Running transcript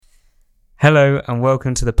Hello and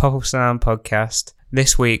welcome to the Pop of Sound podcast.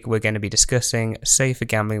 This week we're going to be discussing Safer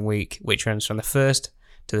Gambling Week, which runs from the 1st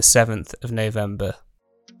to the 7th of November.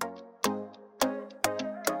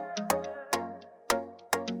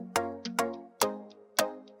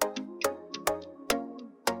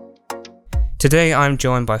 Today I'm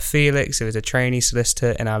joined by Felix, who is a trainee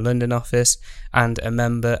solicitor in our London office and a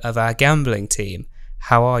member of our gambling team.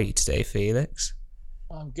 How are you today, Felix?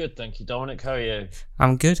 I'm good, thank you, Dominic. How are you?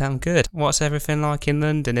 I'm good. What's everything like in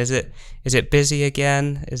London? Is it busy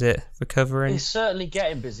again? Is it recovering? It's certainly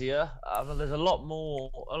getting busier. There's a lot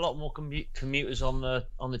more commuters on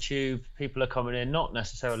the tube. People are coming in, not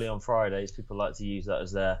necessarily on Fridays. People like to use that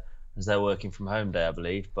as their working from home day, I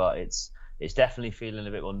believe. But it's definitely feeling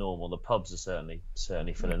a bit more normal. The pubs are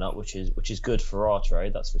certainly filling up, which is good for our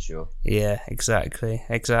trade, that's for sure. Yeah, exactly.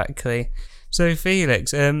 So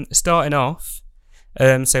Felix, starting off.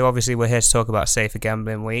 So obviously we're here to talk about Safer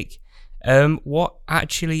Gambling Week. What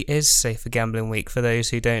actually is Safer Gambling Week for those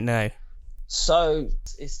who don't know? So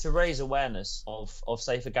it's to raise awareness of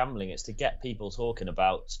safer gambling. It's to get people talking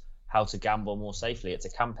about how to gamble more safely. It's a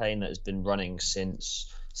campaign that has been running since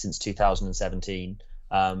 2017.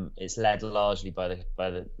 It's led largely by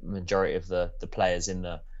the majority of the players in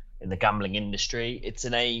the gambling industry. It's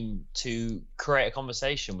an aim to create a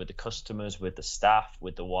conversation with the customers, with the staff,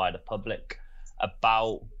 with the wider public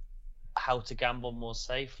about how to gamble more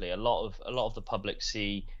safely. A lot of the public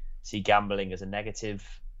see gambling as a negative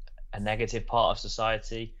part of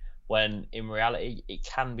society, when in reality it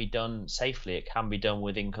can be done safely. It can be done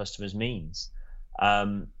within customers' means,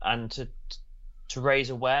 and to raise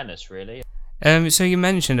awareness, really. So you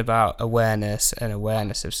mentioned about awareness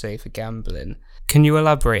of safer gambling. Can you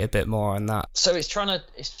elaborate a bit more on that? So it's trying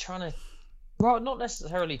to well, not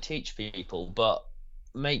necessarily teach people, but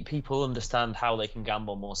make people understand how they can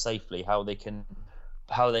gamble more safely, how they can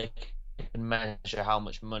measure how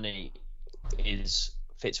much money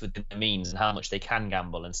fits within their means, and how much they can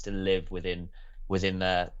gamble and still live within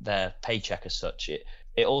their paycheck as such.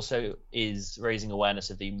 It also is raising awareness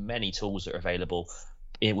of the many tools that are available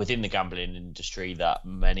within the gambling industry that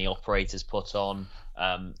many operators put on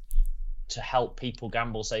to help people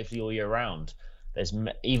gamble safely all year round. There's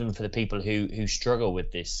even for the people who struggle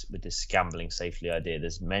with this gambling safely idea,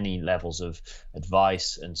 there's many levels of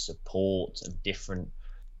advice and support and different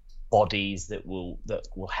bodies that will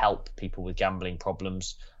help people with gambling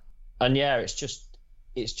problems. And yeah, it's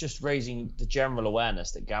just raising the general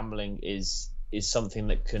awareness that gambling is something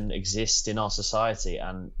that can exist in our society,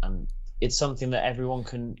 and it's something that everyone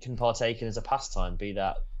can partake in as a pastime, be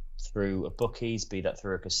that through a bookies, be that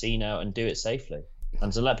through a casino, and do it safely.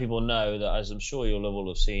 And to let people know that, as I'm sure you'll all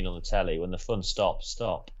have seen on the telly, when the fun stops,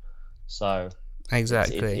 stop. So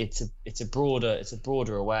exactly, it's a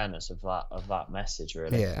broader awareness of that message,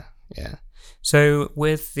 really. Yeah. So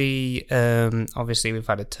with the obviously we've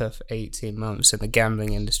had a tough 18 months, and the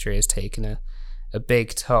gambling industry has taken a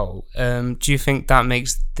big toll. Do you think that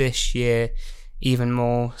makes this year even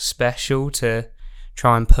more special to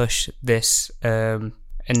try and push this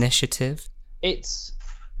initiative? It's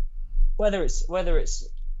whether it's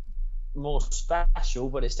more special,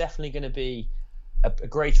 but it's definitely going to be a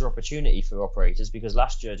greater opportunity for operators, because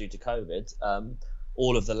last year, due to COVID,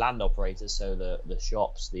 all of the land operators, so the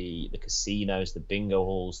shops, the casinos, the bingo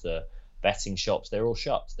halls, the betting shops, they're all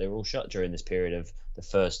shut. They were all shut during this period of the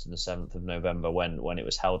 1st and the 7th of November when it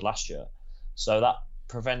was held last year. So that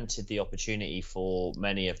prevented the opportunity for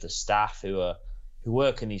many of the staff who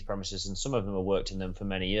work in these premises, and some of them have worked in them for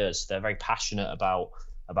many years. They're very passionate about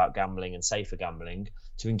gambling and safer gambling,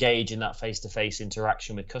 to engage in that face-to-face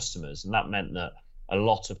interaction with customers. And that meant that a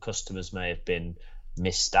lot of customers may have been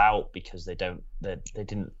missed out because they don't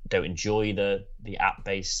enjoy the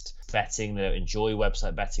app-based betting, they don't enjoy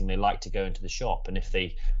website betting, they like to go into the shop. And if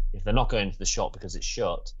they're not going to the shop because it's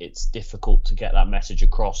shut, it's difficult to get that message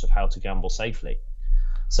across of how to gamble safely.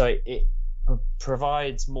 So it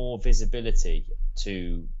provides more visibility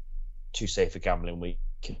to Safer Gambling Week.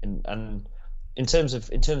 And in terms of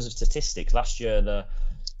statistics, last year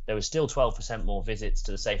there was still 12% more visits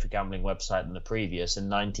to the Safer Gambling website than the previous, and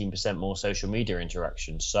 19% more social media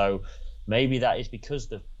interactions. So maybe that is because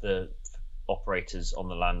the operators on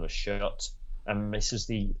the land were shut, and this is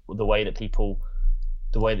the way that people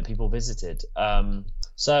visited.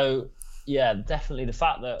 So yeah, definitely the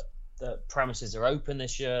fact that premises are open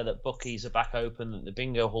this year, that bookies are back open, that the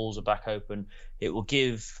bingo halls are back open, it will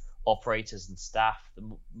give operators and staff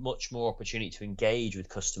much more opportunity to engage with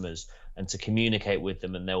customers and to communicate with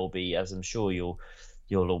them. And there will be, as I'm sure you'll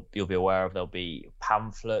be aware of, there'll be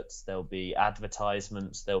pamphlets, there'll be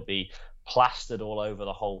advertisements, there'll be plastered all over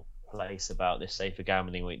the whole place about this Safer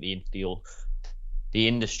Gambling Week. The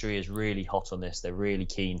industry is really hot on this. They're really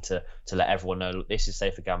keen to let everyone know, look, this is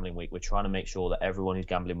Safer Gambling Week. We're trying to make sure that everyone who's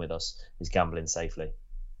gambling with us is gambling safely.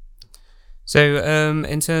 So,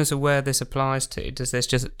 in terms of where this applies to, does this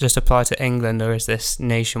just apply to England, or is this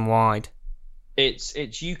nationwide? It's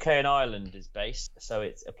UK and Ireland is based, so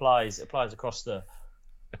it applies across the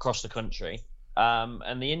country.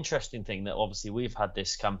 And the interesting thing that obviously we've had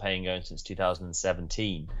this campaign going since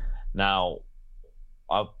 2017. Now,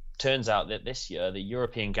 turns out that this year the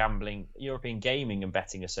European Gaming and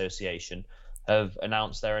Betting Association have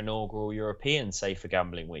announced their inaugural European Safer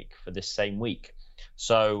Gambling Week for this same week.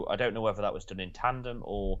 So I don't know whether that was done in tandem,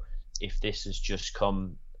 or if this has just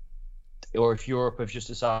come, or if Europe have just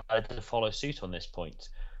decided to follow suit on this point,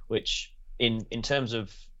 which in terms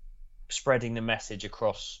of spreading the message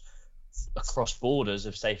across borders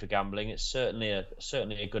of safer gambling, it's certainly a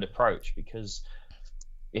good approach, because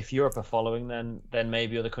if Europe are following, then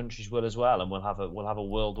maybe other countries will as well, and we'll have a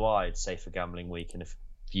worldwide Safer Gambling Week in a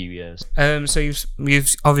few years. So you've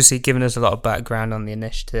obviously given us a lot of background on the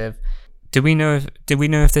initiative. Do we know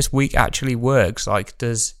if this week actually works? Like,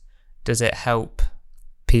 does it help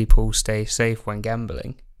people stay safe when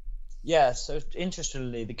gambling? Yeah. So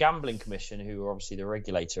interestingly, the Gambling Commission, who are obviously the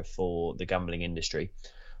regulator for the gambling industry,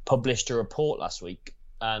 published a report last week.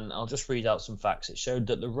 And I'll just read out some facts. It showed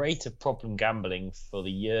that the rate of problem gambling for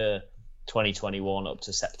the year 2021 up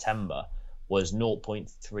to September was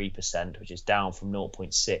 0.3%, which is down from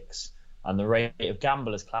 0.6%. And the rate of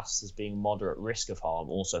gamblers classed as being moderate risk of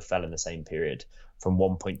harm also fell in the same period, from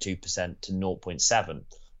 1.2% to 0.7%.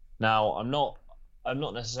 Now, I'm not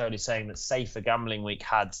necessarily saying that Safer Gambling Week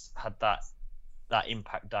had that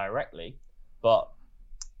impact directly, but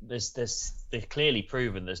they've clearly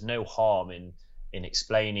proven there's no harm in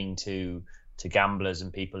explaining to gamblers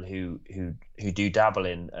and people who do dabble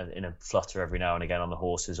in a flutter every now and again on the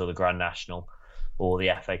horses or the Grand National or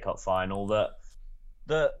the FA Cup final, that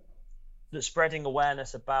spreading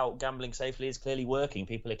awareness about gambling safely is clearly working.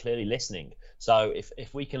 People are clearly listening. So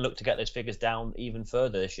if we can look to get those figures down even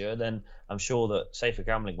further this year, then I'm sure that Safer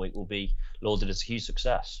Gambling Week will be lauded as a huge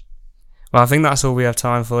success. Well, I think that's all we have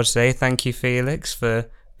time for today. Thank you, Felix, for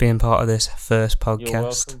being part of this first podcast. You're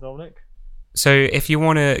welcome, Dominic. So if you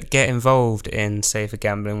want to get involved in Safer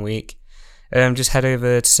Gambling Week, just head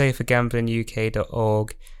over to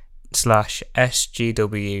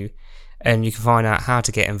safergamblinguk.org/SGW, and you can find out how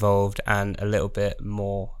to get involved and a little bit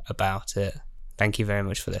more about it. Thank you very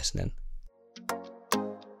much for listening.